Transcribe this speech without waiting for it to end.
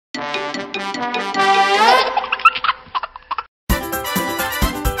If you're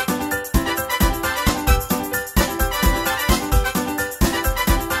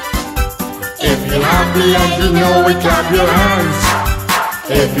happy and you know it, clap your hands.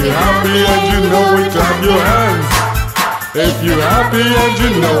 If you're happy and you know it, clap your hands. If you're happy and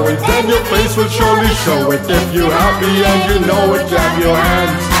you know it, then your face will surely show it. If you're happy and you know it, clap your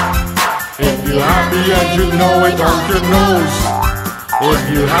hands. If you're happy and you know it, honk your nose.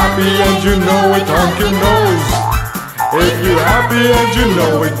 If you're happy and you know it, honk your nose. If you're happy and you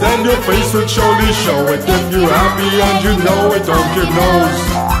know it, then your face will surely show it. If you're happy and you know it, honk your nose.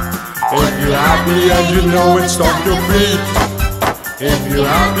 If you're happy and you know it, stomp your feet. If you're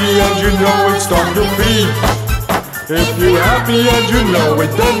happy and you know it, stomp your feet. If you're happy and you know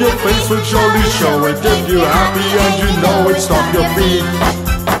it, then your face will surely show it. If you're happy and you know it, stomp your feet.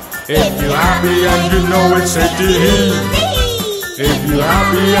 If you're happy and you know it, say tee-hee. If you're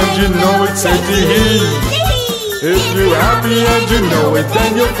happy and you know it, say tee-hee. If you're happy and you know it,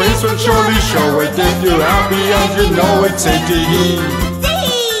 then your face will surely show it. If you're happy and you know it, say tee-hee.